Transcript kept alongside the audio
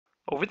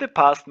Over the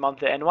past month,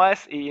 the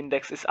NYSE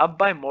index is up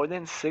by more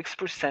than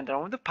 6%, and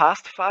over the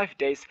past 5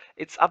 days,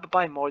 it's up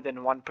by more than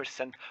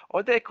 1%,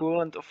 or the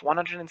equivalent of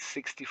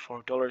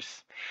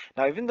 $164.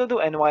 Now, even though the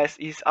NYSE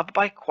is up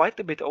by quite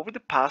a bit over the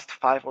past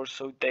 5 or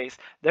so days,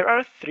 there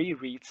are 3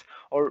 REITs,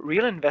 or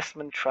real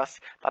investment trusts,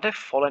 that have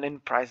fallen in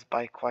price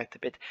by quite a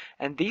bit,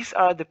 and these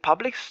are the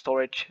Public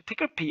Storage,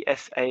 ticker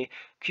PSA,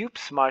 Cube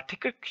Smart,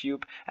 ticker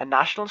Cube, and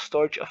National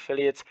Storage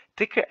Affiliates,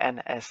 ticker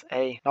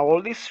NSA. Now,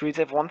 all these REITs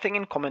have one thing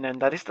in common,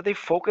 and that is that they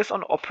focus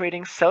on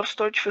operating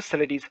self-storage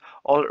facilities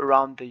all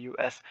around the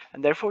US.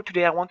 And therefore,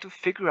 today I want to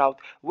figure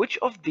out which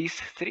of these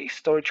 3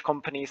 storage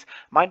companies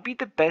might be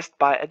the best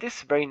buy at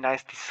this very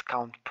nice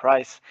discount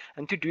price.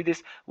 And to do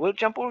this, we'll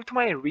jump over to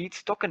my REIT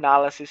stock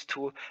analysis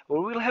tool, where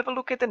we'll have a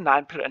look at the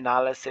 9-pillar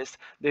analysis,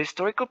 the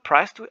historical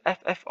price to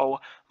FFO,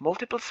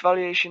 multiples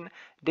valuation,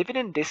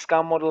 dividend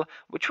discount model,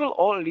 which will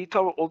all lead to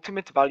our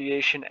ultimate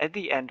valuation at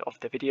the end of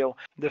the video.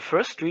 The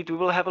first REIT we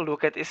will have a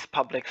look at is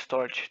Public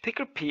Storage,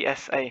 ticker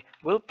PSA.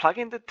 We'll plug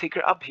in the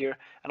ticker up here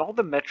and all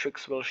the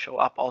metrics will show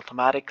up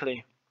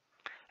automatically.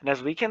 And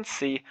as we can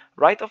see,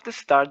 right off the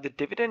start, the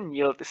dividend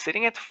yield is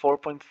sitting at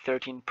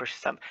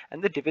 4.13%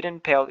 and the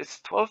dividend payout is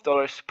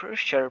 $12 per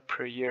share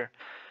per year.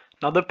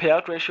 Now the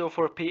payout ratio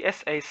for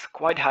PSA is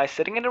quite high,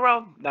 sitting at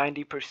around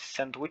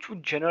 90%, which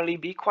would generally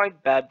be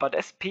quite bad, but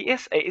as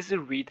PSA is a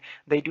REIT,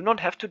 they do not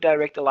have to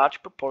direct a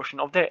large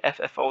proportion of their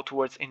FFO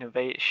towards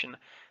innovation,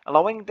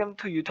 allowing them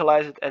to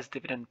utilize it as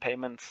dividend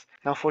payments.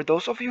 Now for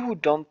those of you who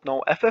don't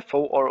know,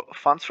 FFO, or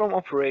funds from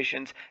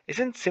operations, is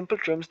in simple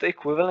terms the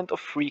equivalent of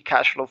free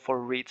cash flow for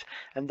REITs,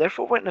 and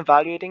therefore when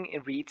evaluating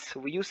REITs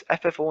we use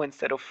FFO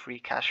instead of free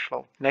cash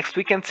flow. Next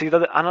we can see that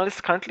the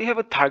analysts currently have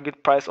a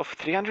target price of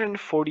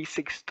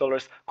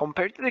 $346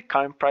 compared to the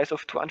current price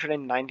of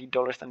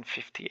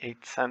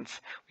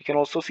 $290.58. We can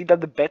also see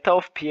that the beta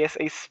of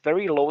PSA is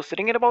very low,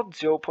 sitting at about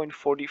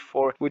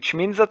 0.44, which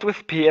means that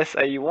with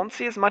PSA you won't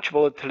see as much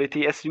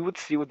volatility as you would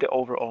see with the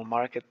overall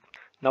market.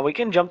 Now we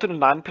can jump to the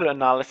 9-pillar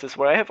analysis,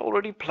 where I have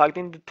already plugged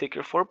in the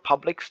ticker for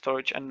Public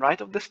Storage, and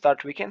right off the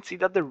start we can see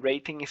that the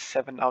rating is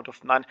 7 out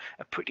of 9,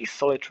 a pretty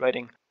solid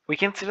rating. We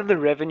can see that the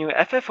revenue,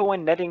 FFO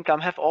and net income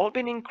have all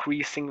been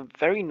increasing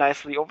very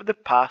nicely over the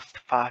past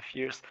 5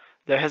 years.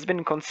 There has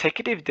been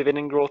consecutive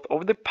dividend growth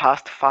over the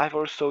past 5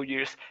 or so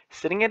years,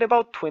 sitting at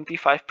about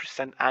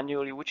 25%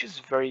 annually, which is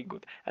very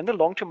good. And the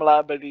long-term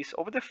liabilities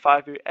over the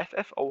 5-year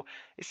FFO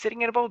is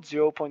sitting at about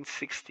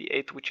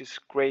 0.68, which is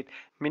great,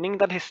 meaning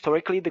that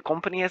historically the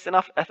company has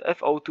enough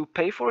FFO to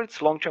pay for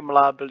its long-term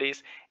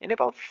liabilities in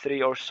about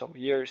 3 or so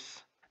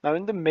years. Now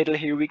in the middle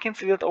here we can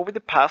see that over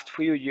the past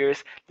few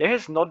years there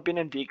has not been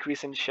a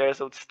decrease in shares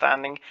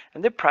outstanding,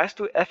 and the price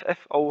to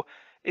FFO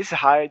is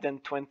higher than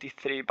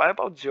 23 by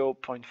about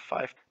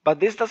 0.5. But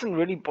this doesn't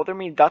really bother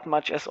me that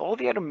much, as all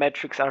the other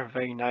metrics are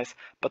very nice.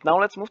 But now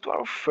let's move to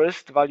our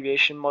first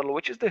valuation model,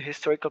 which is the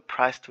historical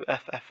price to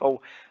FFO.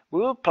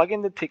 We will plug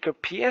in the ticker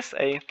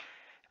PSA,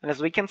 and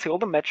as we can see, all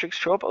the metrics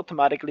show up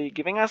automatically,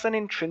 giving us an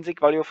intrinsic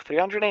value of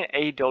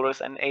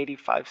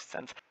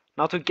 $308.85.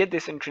 Now to get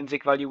this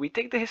intrinsic value, we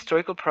take the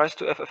historical price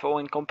to FFO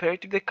and compare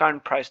it to the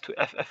current price to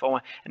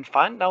FFO and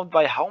find out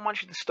by how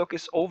much the stock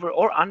is over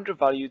or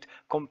undervalued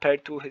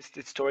compared to its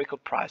historical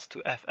price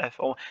to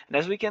FFO. And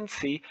as we can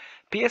see,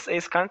 PSA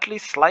is currently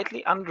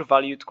slightly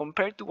undervalued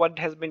compared to what it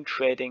has been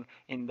trading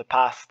in the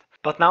past.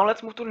 But now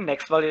let's move to the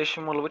next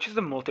valuation model, which is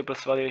the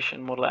multiples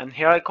valuation model. And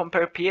here I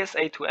compare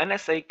PSA to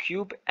NSA,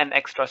 Cube, and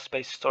Extra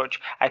Space Storage.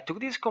 I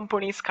took these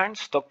companies' current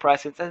stock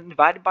prices and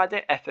divided by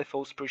their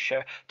FFOs per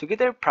share to get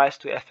their price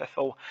to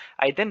FFO.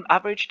 I then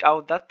averaged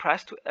out that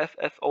price to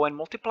FFO and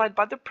multiplied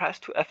by the price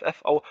to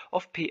FFO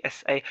of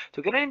PSA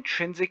to get an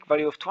intrinsic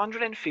value of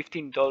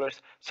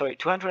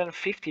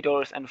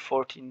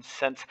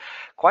 $250.14,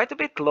 quite a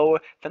bit lower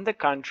than the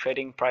current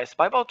trading price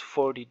by about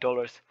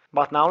 $40.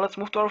 But now let's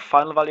move to our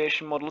final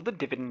valuation model, the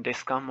dividend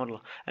discount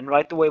model. And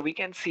right away we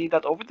can see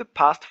that over the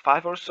past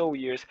 5 or so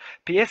years,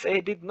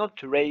 PSA did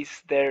not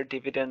raise their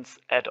dividends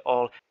at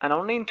all. And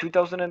only in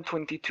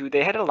 2022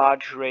 they had a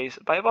large raise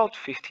by about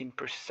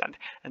 15%.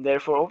 And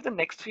therefore over the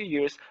next few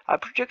years I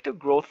project a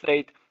growth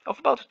rate of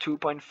about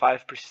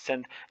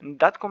 2.5%, and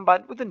that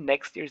combined with the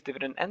next year's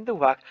dividend and the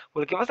WACC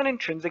will give us an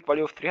intrinsic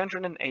value of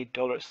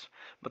 $308.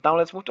 But now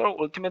let's move to our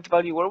ultimate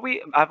value, where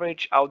we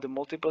average out the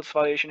multiples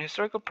valuation,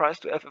 historical price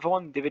to FFO,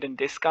 and dividend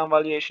discount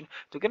valuation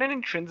to get an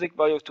intrinsic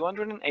value of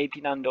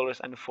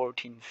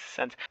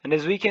 $289.14. And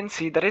as we can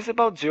see, that is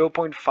about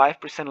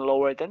 0.5%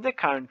 lower than the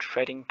current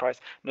trading price.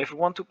 Now if we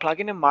want to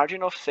plug in a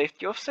margin of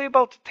safety of say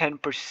about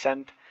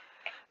 10%,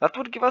 that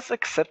would give us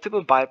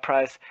acceptable buy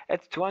price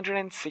at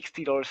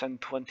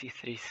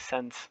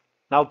 $260.23.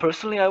 Now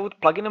personally I would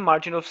plug in a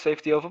margin of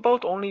safety of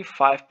about only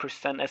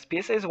 5%, as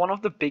PSA is one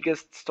of the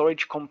biggest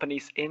storage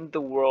companies in the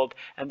world,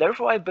 and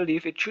therefore I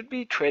believe it should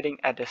be trading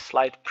at a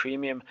slight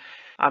premium.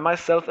 I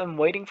myself am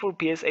waiting for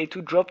PSA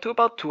to drop to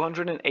about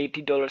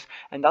 $280,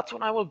 and that's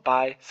when I will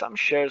buy some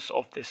shares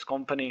of this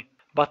company.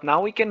 But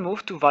now we can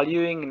move to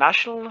valuing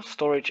National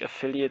Storage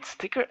Affiliates,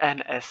 ticker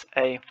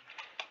NSA.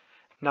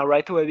 Now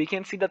right away we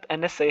can see that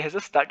NSA has a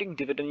starting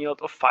dividend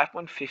yield of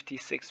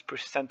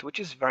 5.56%, which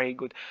is very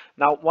good.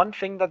 Now one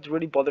thing that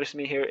really bothers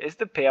me here is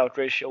the payout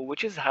ratio,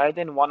 which is higher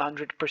than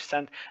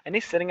 100% and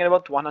is sitting at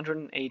about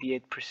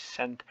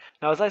 188%.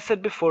 Now as I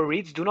said before,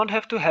 REITs do not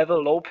have to have a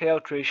low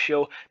payout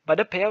ratio, but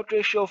a payout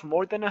ratio of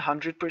more than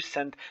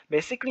 100%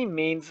 basically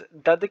means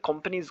that the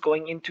company is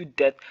going into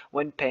debt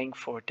when paying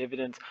for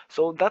dividends.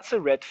 So that's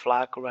a red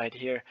flag right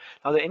here.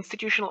 Now the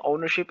institutional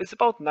ownership is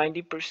about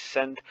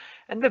 90%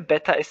 and the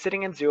beta is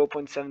sitting at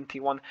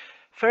 0.71,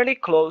 fairly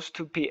close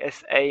to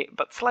PSA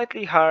but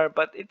slightly higher,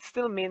 but it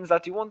still means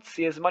that you won't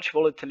see as much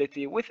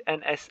volatility with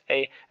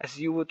NSA as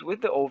you would with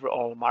the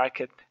overall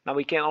market. Now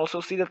we can also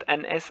see that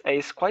NSA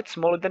is quite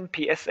smaller than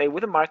PSA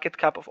with a market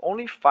cap of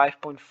only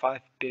 $5.5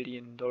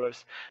 billion.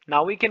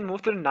 Now we can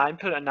move to the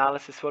 9-pill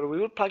analysis where we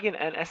will plug in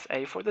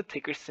NSA for the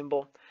ticker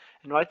symbol.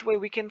 And right away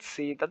we can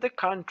see that the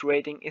current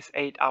rating is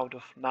 8 out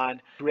of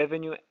 9.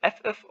 Revenue,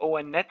 FFO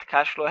and net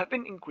cash flow have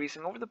been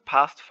increasing over the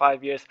past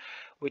 5 years,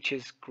 which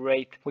is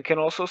great. We can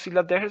also see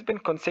that there has been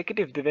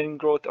consecutive dividend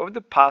growth over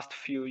the past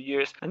few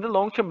years, and the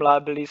long-term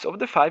liabilities of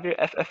the 5-year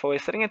FFO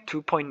is sitting at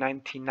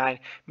 2.99,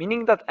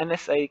 meaning that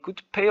NSA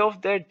could pay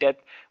off their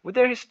debt with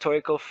their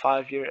historical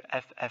 5-year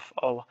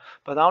FFO.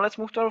 But now let's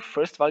move to our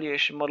first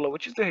valuation model,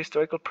 which is the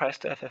historical price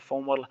to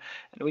FFO model.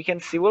 And we can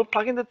see we'll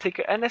plug in the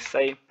ticker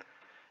NSA.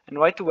 And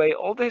right away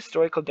all the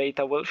historical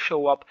data will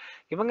show up,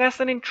 giving us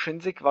an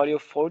intrinsic value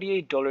of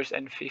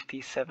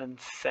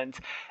 $48.57,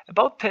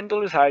 about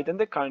 $10 higher than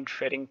the current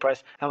trading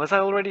price. Now as I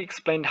already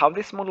explained how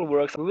this model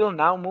works, we will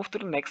now move to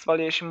the next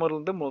valuation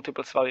model, the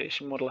multiples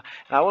valuation model.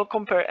 And I will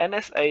compare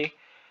NSA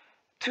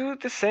to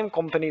the same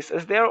companies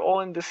as they are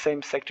all in the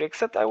same sector,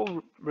 except I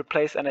will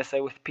replace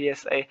NSA with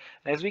PSA.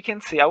 And as we can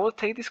see, I will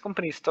take these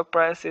companies' stock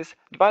prices,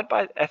 divide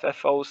by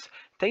FFOs,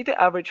 take the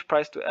average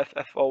price to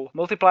FFO,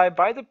 multiply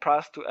by the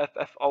price to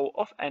FFO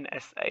of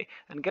NSA,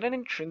 and get an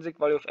intrinsic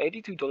value of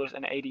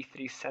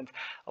 $82.83,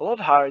 a lot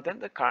higher than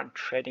the current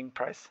trading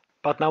price.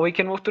 But now we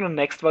can move to the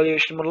next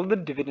valuation model, the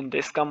dividend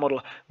discount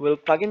model. We'll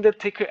plug in the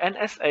ticker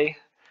NSA.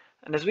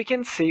 And as we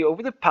can see,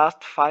 over the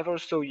past 5 or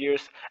so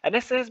years,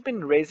 NSA has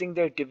been raising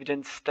their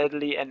dividends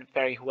steadily and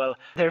very well.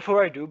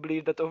 Therefore, I do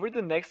believe that over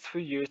the next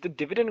few years, the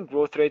dividend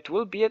growth rate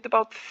will be at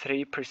about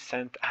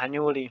 3%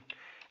 annually.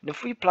 And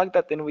if we plug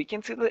that in, we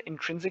can see the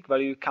intrinsic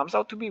value comes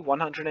out to be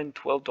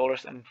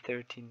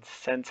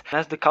 $112.13.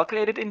 As the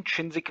calculated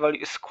intrinsic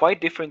value is quite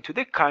different to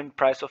the current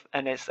price of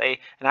NSA,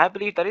 and I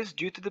believe that is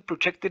due to the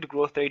projected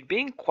growth rate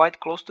being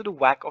quite close to the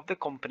WACC of the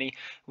company,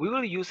 we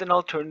will use an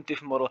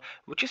alternative model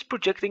which is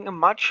projecting a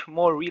much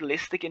more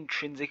realistic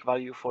intrinsic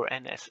value for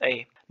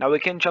NSA. Now we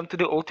can jump to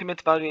the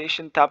ultimate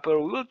valuation tab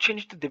where we will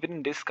change the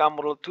dividend discount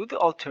model to the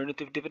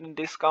alternative dividend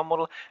discount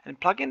model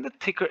and plug in the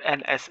ticker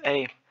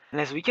NSA. And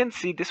as we can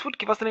see, this would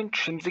give us an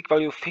intrinsic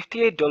value of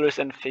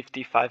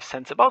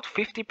 $58.55, about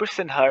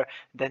 50% higher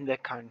than the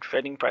current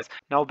trading price.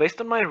 Now,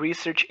 based on my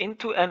research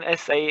into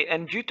NSA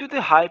and due to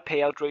the high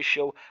payout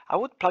ratio, I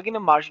would plug in a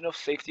margin of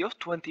safety of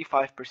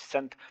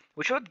 25%,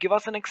 which would give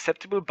us an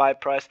acceptable buy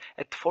price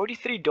at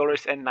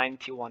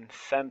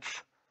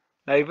 $43.91.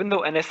 Now, even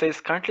though NSA is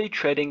currently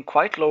trading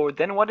quite lower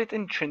than what its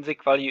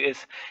intrinsic value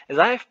is, as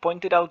I have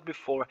pointed out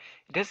before,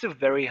 it has a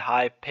very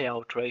high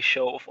payout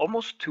ratio of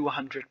almost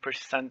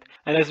 200%.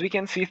 And as we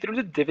can see through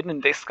the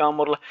dividend discount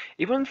model,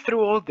 even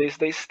through all this,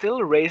 they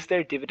still raised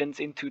their dividends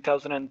in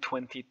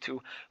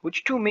 2022,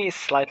 which to me is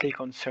slightly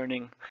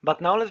concerning.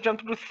 But now let's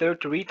jump to the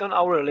third REIT on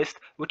our list,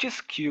 which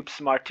is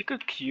CubeSmart, ticker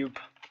Cube.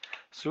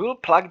 So we'll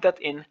plug that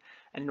in.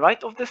 And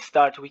right off the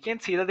start, we can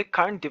see that the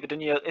current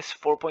dividend yield is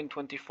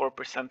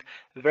 4.24%.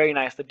 Very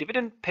nice. The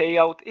dividend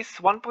payout is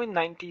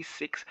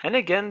 1.96. And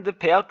again, the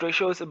payout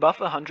ratio is above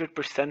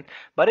 100%,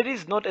 but it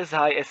is not as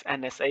high as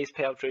NSA's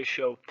payout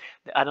ratio.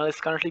 The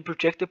analysts currently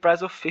project a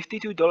price of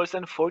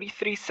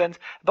 $52.43,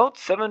 about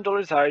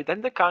 $7 higher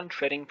than the current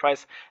trading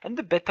price. And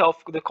the beta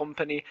of the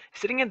company is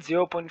sitting at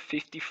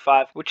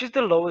 0.55, which is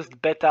the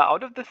lowest beta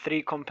out of the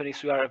 3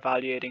 companies we are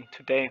evaluating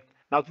today.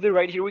 Now to the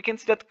right here we can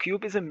see that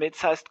Cube is a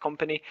mid-sized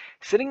company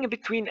sitting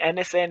between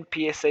NSA and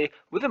PSA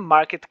with a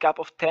market cap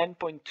of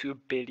 $10.2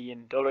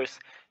 billion.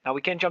 Now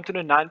we can jump to the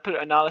 9-pill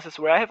analysis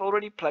where I have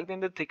already plugged in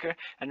the ticker,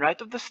 and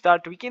right off the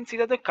start we can see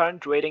that the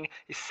current rating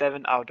is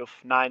 7 out of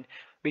 9.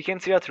 We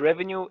can see that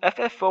revenue,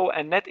 FFO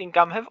and net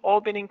income have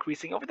all been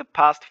increasing over the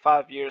past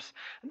 5 years,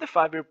 and the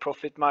 5-year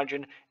profit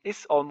margin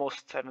is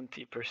almost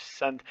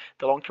 70%.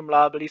 The long-term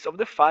liabilities of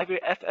the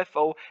 5-year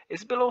FFO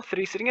is below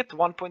 3, sitting at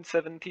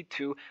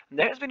 1.72, and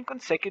there has been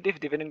consecutive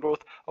dividend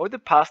growth over the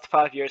past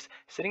 5 years,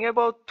 sitting at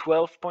about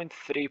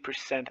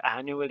 12.3%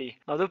 annually.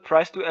 Now the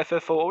price to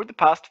FFO over the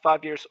past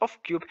 5 years of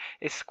Cube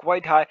is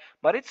quite high,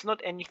 but it's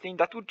not anything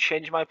that would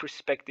change my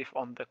perspective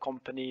on the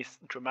companies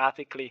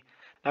dramatically.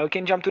 Now we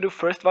can jump to the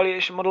first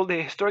valuation model, the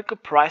historical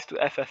price to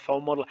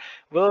FFO model.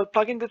 We'll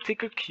plug in the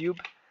ticker Cube.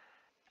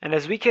 And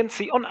as we can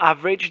see, on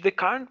average, the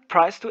current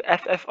price to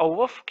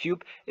FFO of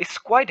Cube is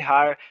quite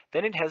higher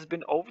than it has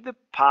been over the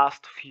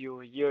past few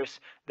years.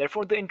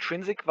 Therefore, the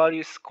intrinsic value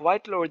is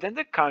quite lower than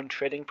the current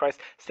trading price,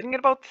 sitting at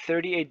about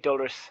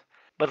 $38.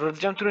 But let's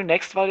jump to the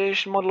next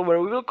valuation model where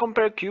we will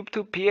compare Cube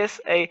to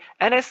PSA,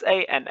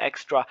 NSA, and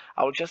Extra.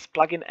 I'll just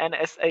plug in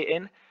NSA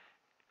in.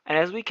 And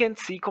as we can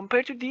see,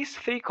 compared to these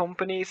three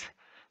companies,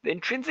 the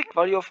intrinsic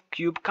value of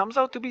Cube comes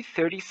out to be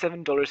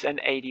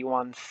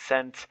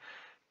 $37.81,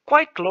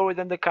 quite lower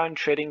than the current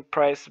trading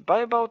price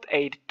by about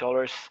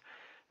 $8.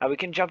 Now we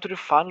can jump to the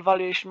final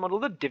valuation model,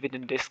 the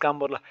dividend discount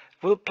model.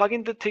 We'll plug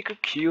in the ticker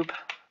Cube.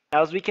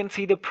 As we can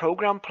see, the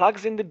program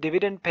plugs in the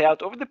dividend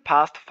payout over the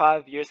past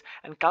 5 years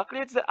and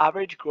calculates the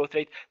average growth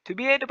rate to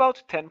be at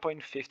about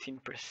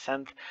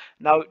 10.15%.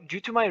 Now,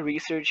 due to my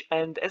research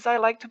and as I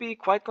like to be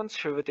quite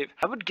conservative,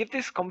 I would give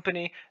this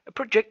company a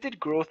projected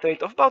growth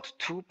rate of about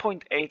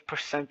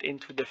 2.8%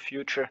 into the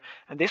future.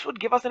 And this would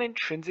give us an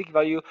intrinsic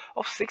value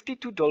of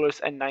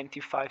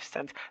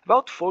 $62.95,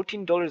 about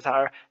 $14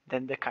 higher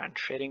than the current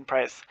trading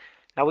price.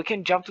 Now we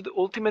can jump to the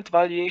ultimate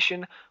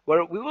valuation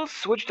where we will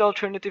switch the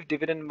alternative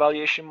dividend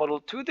valuation model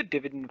to the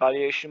dividend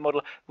valuation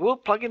model. We will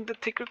plug in the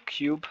ticker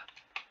Cube.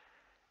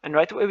 And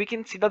right away we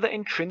can see that the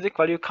intrinsic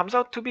value comes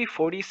out to be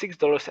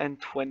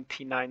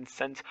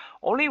 $46.29,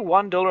 only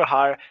 $1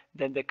 higher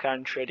than the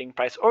current trading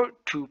price, or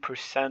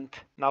 2%.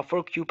 Now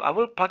for Cube, I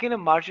will plug in a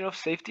margin of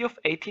safety of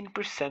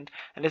 18%,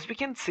 and as we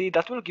can see,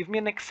 that will give me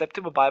an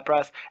acceptable buy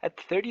price at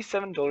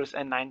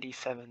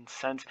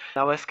 $37.97.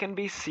 Now as can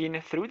be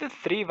seen, through the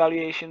three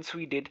valuations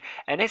we did,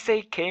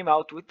 NSA came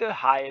out with the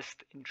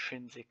highest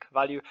intrinsic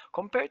value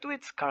compared to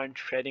its current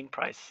trading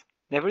price.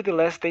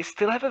 Nevertheless, they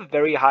still have a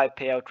very high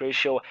payout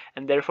ratio,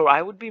 and therefore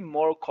I would be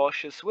more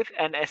cautious with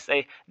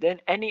NSA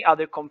than any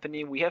other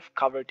company we have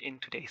covered in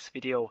today's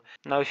video.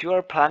 Now, if you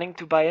are planning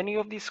to buy any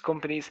of these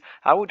companies,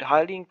 I would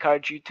highly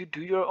encourage you to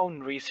do your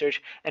own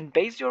research and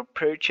base your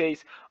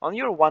purchase on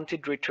your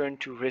wanted return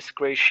to risk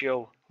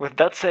ratio. With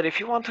that said, if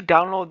you want to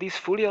download these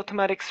fully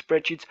automatic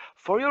spreadsheets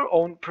for your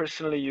own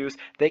personal use,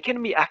 they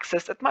can be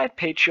accessed at my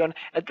Patreon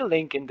at the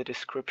link in the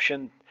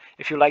description.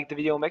 If you liked the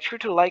video, make sure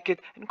to like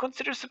it and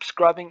consider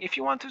subscribing if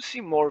you want to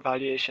see more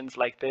valuations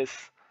like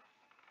this.